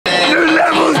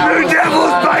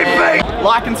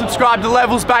like and subscribe to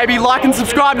Levels, baby. Like and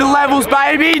subscribe to Levels,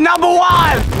 baby. #1.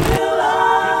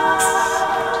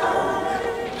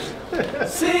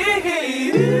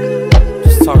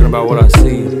 Just talking about what I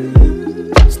see.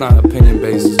 It's not opinion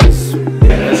based. It's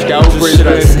just shit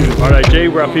I see. Alright, G,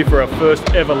 we're up here for our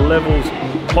first ever Levels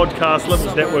podcast,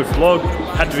 Levels Network vlog.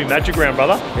 Had to be Magic Round,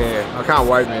 brother. Yeah, I can't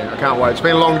wait, man. I can't wait. It's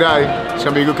been a long day. It's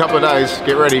gonna be a good couple of days.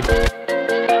 Get ready.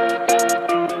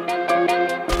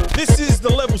 This is the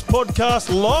Levels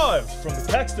podcast live from the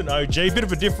Caxton OG. Bit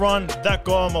of a diff run. That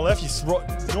guy on my left,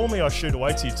 normally I shoot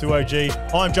away to you too, OG.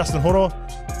 I'm Justin Horo.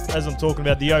 As I'm talking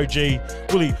about the OG,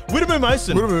 Willie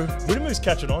Mason. Whittamoo's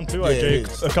catching on too, OG. Yeah,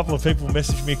 a couple of people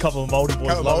messaged me, a couple of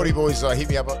Māori boys. Hit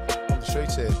me up on the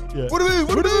streets there. Yeah.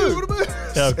 Whittamoo.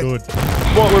 How good.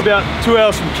 Well, we're about 2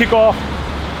 hours from kickoff.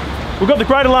 We've got the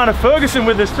great Alana Ferguson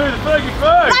with us too, the Fergie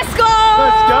Ferg. Let's go!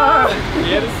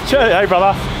 Let's go! Hey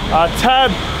brother,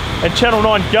 Tab and Channel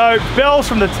 9 Go. Bells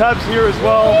from the Tabs here as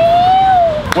well.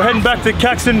 We're heading back to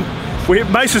Caxton.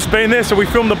 Mason's been there, so we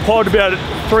filmed the pod about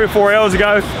 3 or 4 hours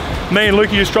ago. Me and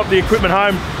Lukey just dropped the equipment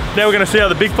home. Now we're going to see how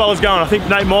the big fella's going. I think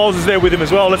Nate Miles is there with him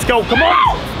as well. Let's go, come on!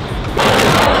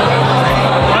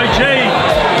 OG,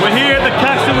 we're here at the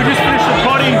Caxton. We just finished the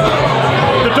potty.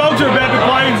 The dogs are about to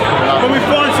play. When we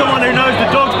find someone who knows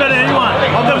the dogs better than anyone,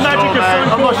 the magic of food.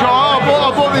 I'm not sure. I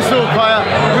bought this little player.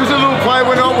 He was a little player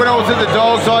when I was at the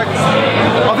dogs. Like,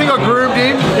 I think I groomed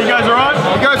him. He goes alright?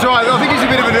 He goes alright. I think he's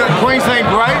a bit of a Queensland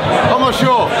great. I'm not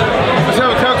sure. Let's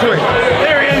have a talk to him.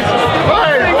 There he is.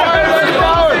 Hey, let's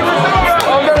go.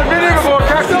 I've got a video before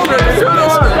Caxton.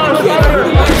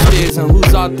 And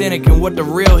who's authentic and what the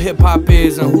real hip hop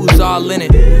is and who's all in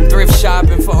it. Thrift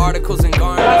shopping for articles and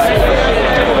garments.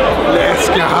 Let's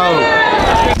go.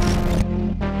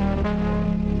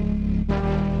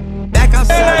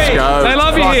 Let's go. They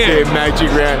love you here. Magic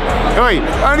Round. Hey,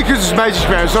 only because it's Magic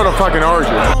Round, it's not a fucking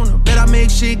origin. Bet I make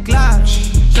shit glide.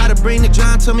 Try to bring the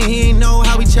John, tell me he ain't know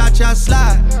how we cha-cha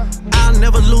slide. I'll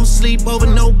never lose sleep over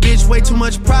no bitch, way too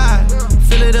much pride.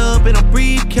 Fill it up in a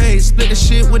briefcase, split the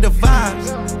shit with the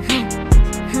vibes.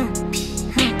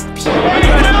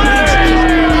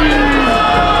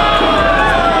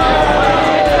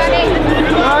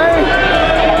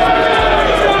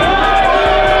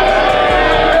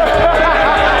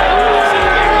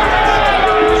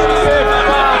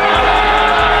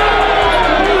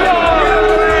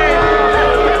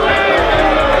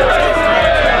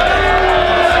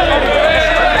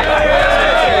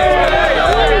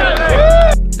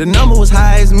 The number was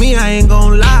high as me, I ain't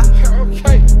gon' lie.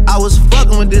 I was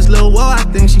fucking with this little whoa, I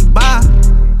think she bi.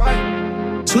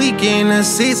 Tweaking the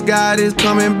 6 God is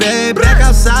coming back. Back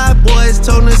outside, boys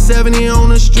toting the 70 on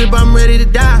the strip, I'm ready to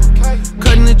die.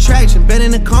 Cutting the traction, bet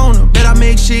in the corner, bet I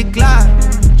make shit glide.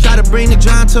 Try to bring the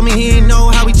John, tell me he ain't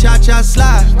know how we cha-cha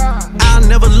slide. I'll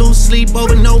never lose sleep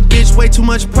over no bitch, way too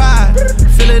much pride.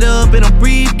 Fill it up in a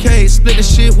briefcase, split the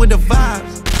shit with the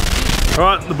vibes.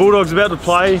 Alright, the Bulldogs about to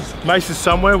play. Mason's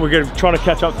somewhere. We're trying to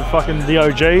catch up to fucking the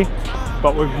OG.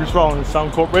 But we're just rolling the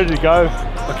Suncorp, ready to go.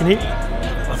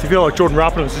 I feel like Jordan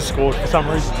Ruppin has just scored for some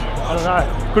reason. I don't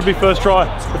know. Could be first try.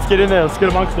 Let's get in there. Let's get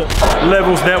amongst it.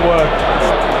 Levels Network.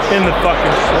 In the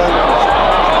fucking...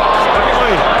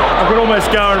 I could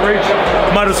almost go and reach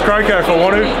Mudders Croco if I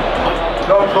want to.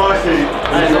 Not pricey.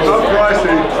 Not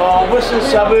pricey. Oh, Western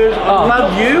Suburbs. I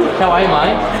love you. How are you,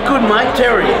 mate? Good mate,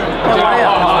 Terry. How are you?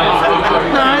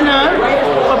 No.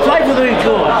 I play for the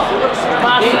Claws.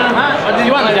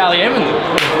 You won the Daly Evans. I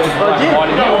did.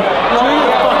 You know who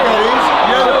the fuck that is?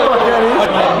 You know who the fuck that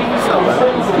is?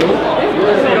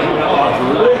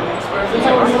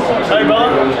 Hey, brother.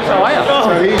 How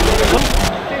are you?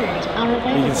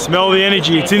 You can smell the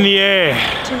energy. It's in the air.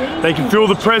 They can feel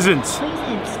the presence.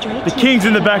 The Kings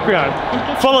in the background,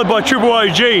 followed by Triple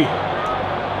OG.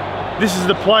 This is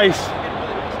the place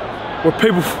where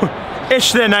people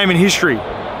etch their name in history.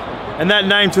 And that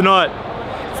name tonight,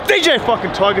 it's DJ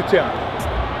fucking Tiger Town.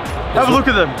 Have a look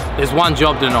at them. There's one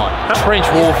job tonight. Trench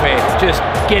warfare. Just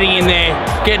getting in there,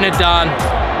 getting it done,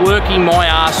 working my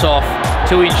ass off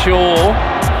to ensure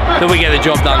that we get the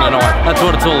job done tonight. That's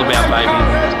what it's all about, baby.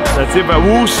 That's it, but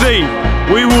we'll see.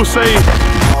 We will see.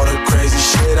 All the crazy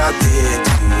shit I did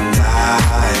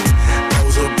tonight,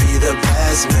 those will be the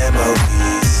best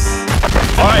memories.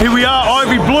 Alright, here we are,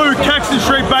 Ivy Blue, Caxton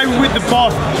Street, baby, with the boss,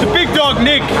 the big dog,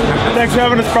 Nick. Thanks for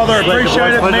having us, brother.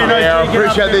 Appreciate it. Yeah, I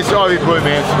appreciate this Ivy Blue,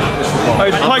 man. Hey,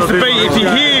 the place to be. If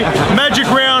you're here, Magic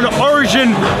Round,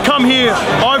 Origin, come here.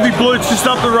 Ivy Blue, it's just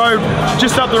up the road from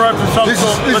Suncorp. This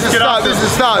is the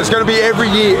start. It's going to be every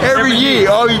year. Every year,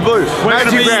 Ivy Blue. We're going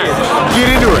to be Round. Get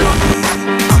into it.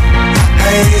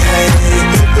 Hey, hey,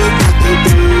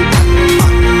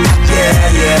 yeah,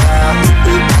 yeah.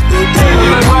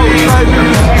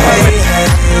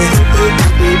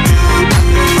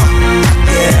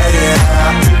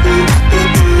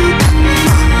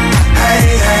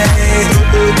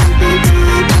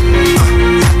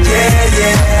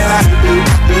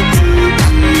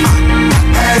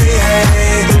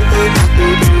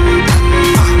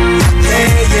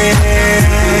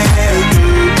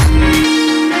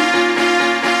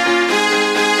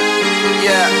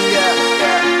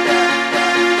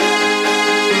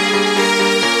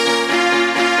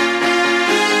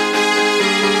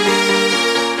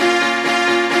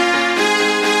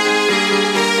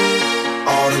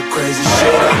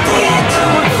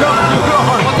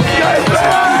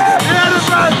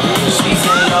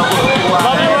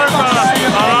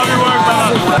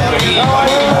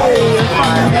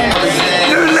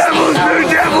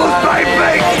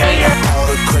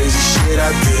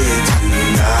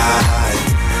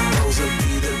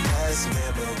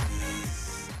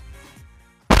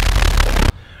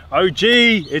 OG,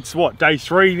 it's what, day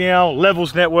 3 now,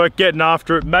 Levels Network, getting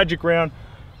after it, Magic Round,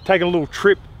 taking a little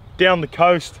trip down the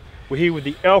coast. We're here with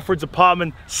the Alfreds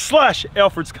Apartment /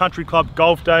 Alfreds Country Club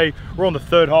Golf Day. We're on the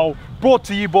 3rd hole, brought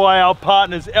to you by our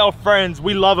partners, our friends.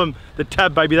 We love them. The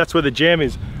Tab, baby, that's where the jam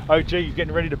is. OG, you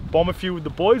getting ready to bomb a few with the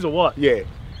boys or what? Yeah.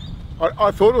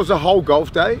 I thought it was a whole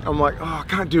golf day. I'm like, oh, I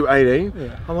can't do 18.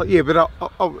 Yeah. I'm like, yeah, but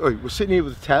we're sitting here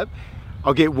with the Tab.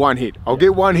 I'll get one hit. I'll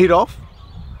get one hit off.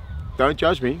 Don't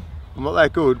judge me. I'm not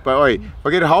that good, but wait, if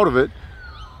I get a hold of it,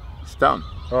 it's done.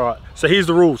 All right, so here's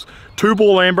the rules. 2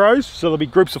 ball Ambros, so there'll be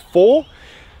groups of 4.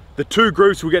 The 2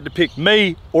 groups will get to pick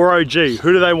me or OG.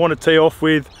 Who do they want to tee off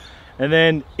with? And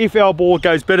then if our ball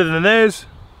goes better than theirs,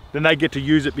 then they get to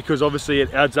use it because obviously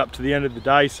it adds up to the end of the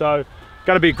day. So,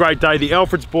 gonna be a great day. The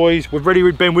Alfreds boys, we've already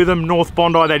been with them, North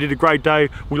Bondi, they did a great day.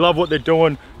 We love what they're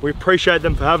doing. We appreciate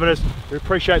them for having us. We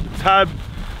appreciate the Tab.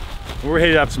 We're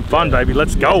here to have some fun, baby.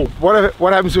 Let's go.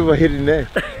 What happens if I hit in there?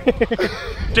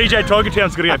 DJ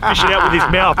Tigertown's gonna go fishing out with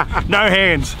his mouth. No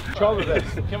hands.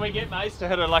 Can we get Mace to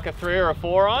hit like a 3 or a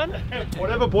 4 on?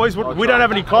 Whatever, boys. We don't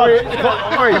have any clubs.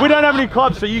 We don't have any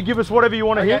clubs, so you give us whatever you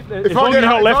want to hit. As long as you're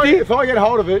not lefty. If I get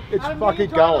hold of it, it's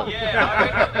fucking going.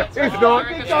 Yeah. If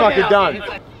not, it's fucking done.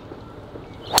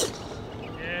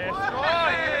 Yes.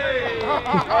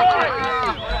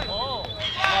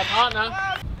 My partner.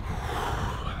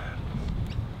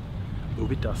 A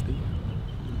little bit dusty, a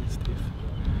little bit stiff.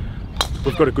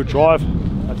 We've got a good drive.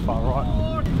 That's far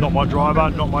right. Not my driver,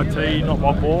 not my tee, not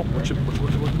my ball. What's your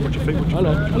feet? I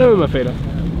know where my feet are.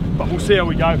 But we'll see how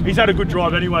we go. He's had a good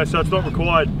drive anyway, so it's not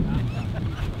required.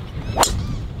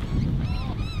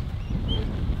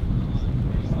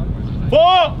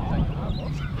 Four!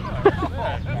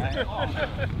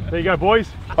 There you go, boys.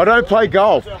 I don't play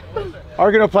golf. I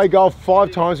reckon I play golf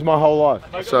 5 times in my whole life.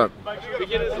 So.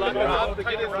 Beginner's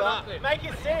luck. Make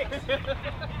it 6.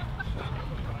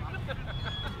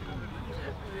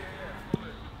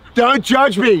 Don't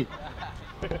judge me.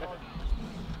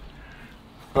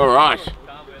 All right.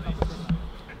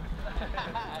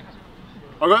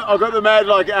 I got the mad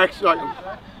like action like.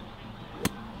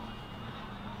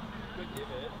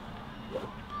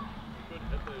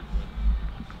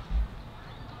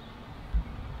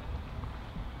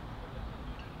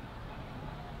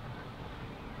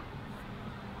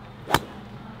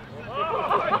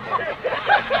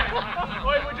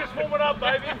 We're just warming up,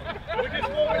 baby. We're just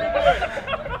warming up.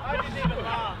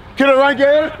 Can I run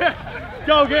again?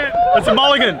 Go again. It's a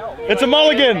mulligan. It's a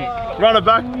mulligan. Run it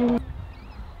back.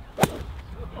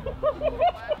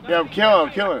 Yeah, I'm killing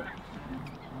it.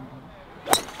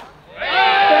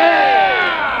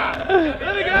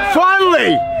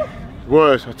 Finally!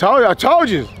 Worse. I told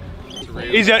you.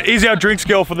 Here's our drinks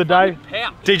girl for the day.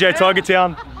 DJ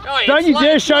Tigertown. Oh, Don't you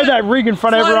dare show that rig in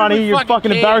front of everyone here. You're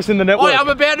fucking embarrassing the network. Wait, I'm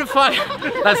about to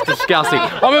That's disgusting.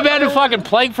 I'm about to fucking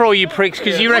plank for all you pricks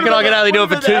because you reckon I can only do it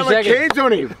for 2 seconds. Kids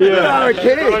on him. Yeah. Kids.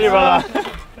 Good on you, brother.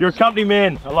 You're a company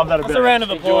man. I love that a bit. That's a round of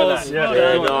applause. Yeah.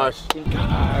 Very nice.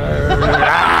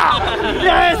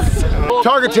 Yes!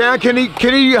 Tigertown,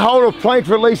 can he hold a plank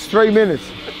for at least 3 minutes?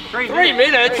 3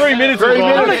 minutes? 3 minutes. 3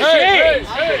 minutes. Shit!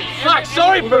 Fuck,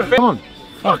 sorry, Come on.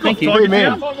 Oh, thank you. 3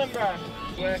 minutes.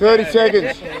 30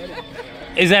 seconds.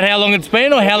 Is that how long it's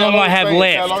been or how long I have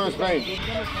left? How long it's been?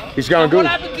 He's going good. What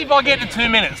happens if I get to 2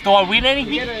 minutes? Do I win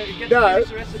anything? No.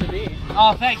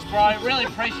 Oh, thanks, bro. Really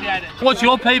appreciate it. What's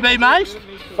your PB, mate?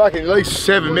 Fucking at least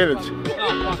 7 minutes. Oh,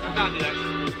 fuck, I can't do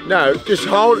that. No, just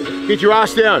hold it. Get your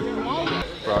ass down.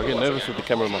 Bro, I get nervous with the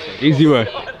camera in my face. Easy work.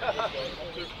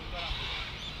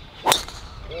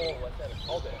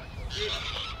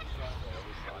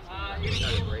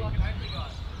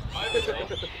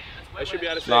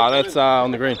 Nah, that's on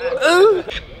the green.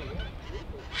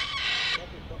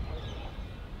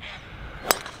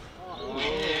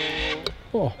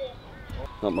 Oh.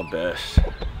 Not my best. Just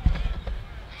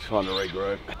trying to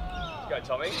regroup. Go,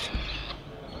 Tommy.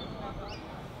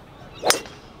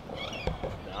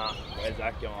 Nah, where's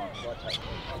that going?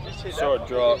 Saw it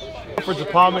drop. Alfreds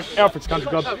Apartment, Alfreds Country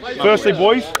Club. Firstly,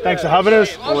 boys, thanks for having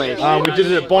us. We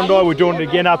did it at Bondi. We're doing it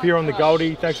again up here on the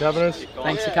Goldie. Thanks for having us.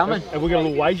 Thanks for coming. And we got a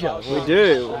little wager. We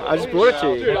do. I just brought it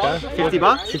to you. Okay. 50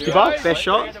 bucks. 50 bucks. Best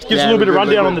shot. Give us a little bit of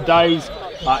rundown on the days.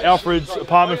 Alfred's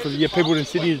Apartment for the people in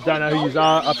Sydney that don't know who you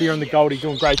are, up here on the Goldie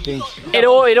doing great things. It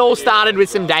all started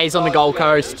with some days on the Gold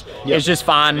Coast. It was just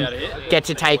fun. Get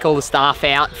to take all the staff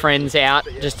out, friends out,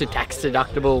 just a tax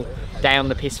deductible day on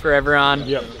the piss for everyone.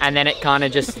 Yep. And then it kind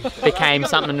of just became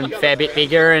something a fair bit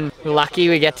bigger, and we're lucky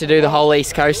we get to do the whole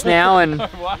East Coast now, and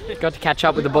got to catch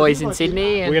up with the boys in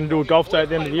Sydney. And we're going to do a golf day at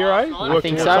the end of the year, eh? I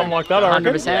think so. Something like that, I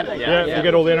reckon. 100%. Yeah, we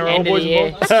get all the NRL boys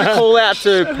involved. Call out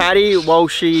to Paddy,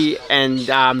 Walshy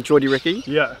and Geordie Ricky.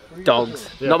 Yeah. Dogs.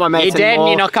 Yeah. Not my mates You're dead anymore.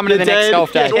 and you're not coming to the next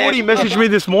golf day. Geordie messaged me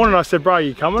this morning. I said, bro, are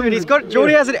you coming? Dude,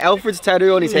 Geordie has an Alfreds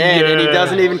tattoo on his hand and he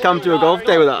doesn't even come to a golf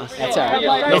day with us. That's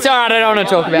alright. It's alright, I don't want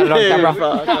to talk about it on camera.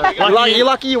 You're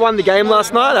lucky you won the game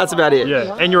last night, that's about it.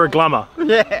 Yeah, and you're a glamour.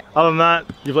 Yeah. Other than that,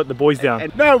 you've let the boys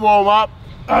down. No warm up.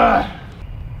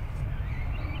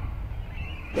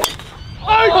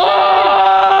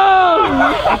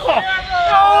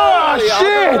 Oh,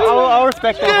 shit! I'll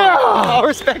respect that. Yeah. I'll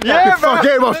respect that. Yeah, fuck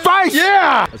it in my face!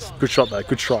 Yeah! That's good shot though,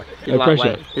 good strike. No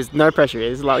pressure. There's no pressure.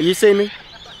 It's like, you see me?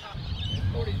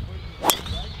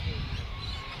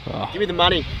 Oh. Give me the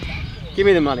money. Give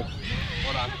me the money.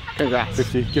 Congrats.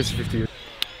 50, give us 50.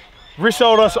 Wrist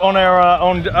hold us on our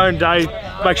own day.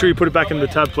 Make sure you put it back in the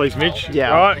tab, please, Mitch.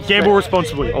 Yeah. All right, gamble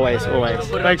responsibly. Always, always.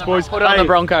 Thanks, boys. Put it on the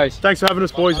Broncos. Thanks for having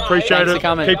us, boys. Appreciate Thanks it. for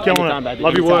coming. Keep killing Anytime, it. baby.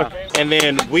 Love your work. And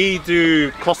then we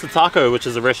do Costa Taco, which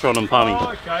is a restaurant in Palmy.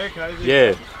 Oh, okay.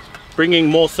 Yeah, bringing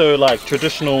more so like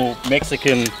traditional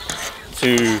Mexican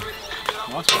to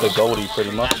the Goldie,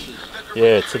 pretty much.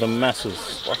 Yeah, to the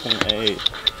masses. Fucking A.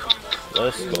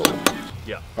 Let's go.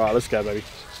 Yeah. All right, let's go, baby.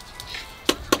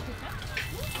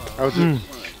 How's it?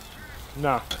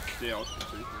 No.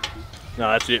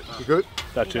 No, that's it. You good?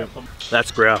 That's it.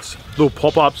 That's grouse. Little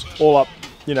pop-ups all up,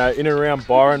 you know, in and around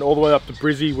Byron, all the way up to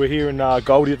Brizzy. We're here in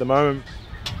Goldie at the moment.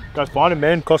 Go find him,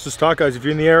 man. Costa's Tacos if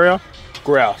you're in the area.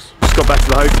 Grouse. Just got back to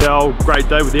the hotel. Great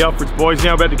day with the Alfreds boys.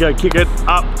 Now about to go kick it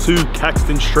up to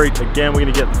Caxton Street. Again, we're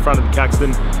going to get in front of the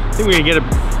Caxton. I think we're going to get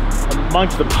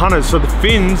amongst the punters. So the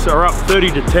Finns are up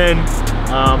 30 to 10.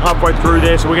 Halfway through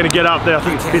there, so we're going to get up there. I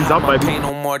think it's Finns up, baby.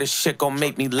 No more, this shit gon'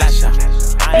 make me lash out.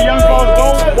 The young guys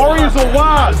go. Warriors or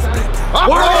Wars?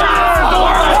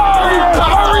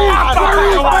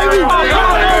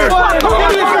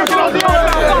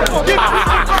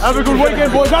 Have a good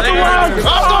weekend, boys. Up the Wars!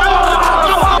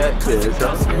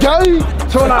 Go!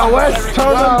 Toronto West,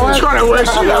 Toronto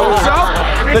West, you know what's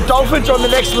up? The Dolphins on the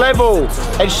next level.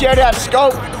 And shout out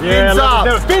Scope. Yeah, Fins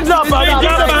up. Fins up, baby. Fins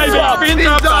up, baby.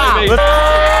 Fins up, baby.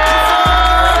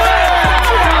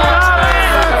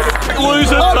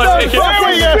 Losers, I take it.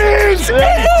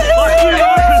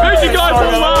 Who'd you guys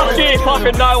from last year?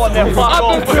 Fucking no one there. Fuck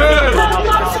off.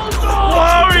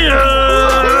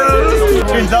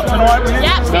 Warriors! Fins up tonight.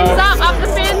 Yeah, fins up the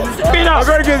fins. Fin up. I've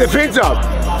got to get the fins up.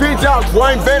 Fins up,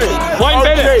 Wayne Bennett. Wayne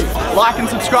Bennett. Like and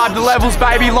subscribe to Levels,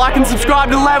 baby. Like and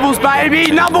subscribe to Levels, baby.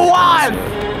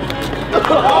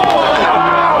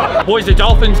 #1. Boys, the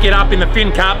Dolphins get up in the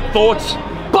Fin Cup. Thoughts?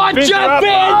 Bunch of fins up!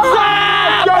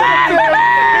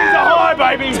 High,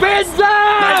 baby. Fins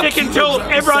up! Magic until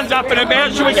everyone's up and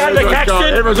about. Should we go to the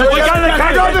Caxton? Let's go to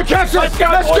the Caxton. Let's go.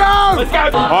 Let's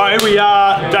go. All right, here we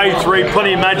are, day 3.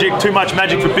 Plenty of magic. Too much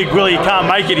magic for Big Willie. He can't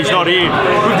make it. He's not here.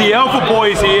 With the Alpha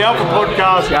boys here, Alpha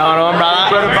Podcast. Going on, brother?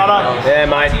 Bread and butter. Yeah,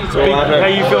 mate. It's all How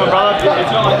you feeling, brother?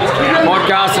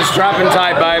 Podcast is strapping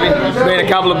tight, baby. It's been a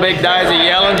couple of big days of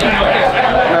yelling.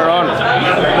 We're on.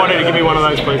 Why don't you give me one of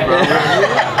those, please, bro?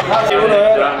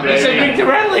 You said Victor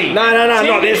Radley. No,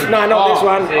 not this. No, not this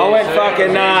one. I went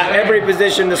fucking every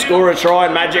position to score a try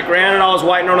in Magic Round, and I was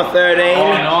waiting on a 13.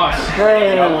 Oh, nice.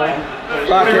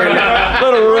 Fucking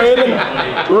little Ruben.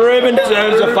 Ruben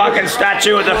deserves a fucking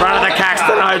statue at the front of the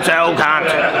Caxton Hotel, cunt.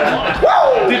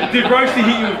 Did Roasty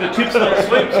hit you with the tips and the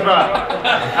slips, bro? Yeah.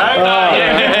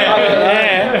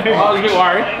 I was a bit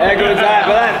worried. How good is that?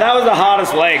 But that was the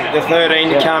hardest leg, the 13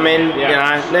 to come in. You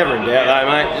know, never in doubt though,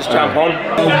 mate. Just jump on.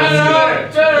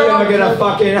 We're gonna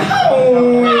fucking.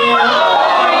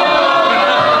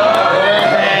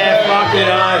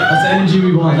 That's the energy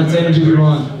we want. That's the energy we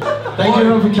want. Thank you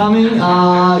everyone for coming.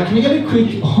 Can we get a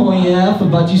quick oh yeah for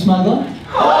Budgie Smuggler?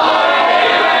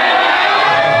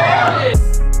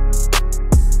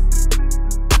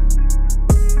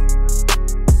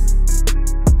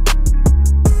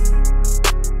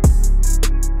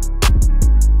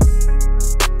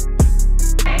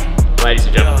 Ladies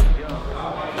and gentlemen,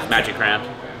 Magic Round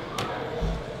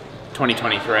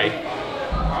 2023.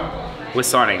 We're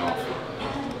signing off.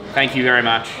 Thank you very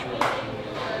much.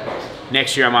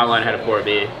 Next year I might learn how to pour a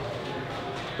beer.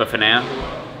 But for now,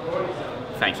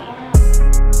 thank you.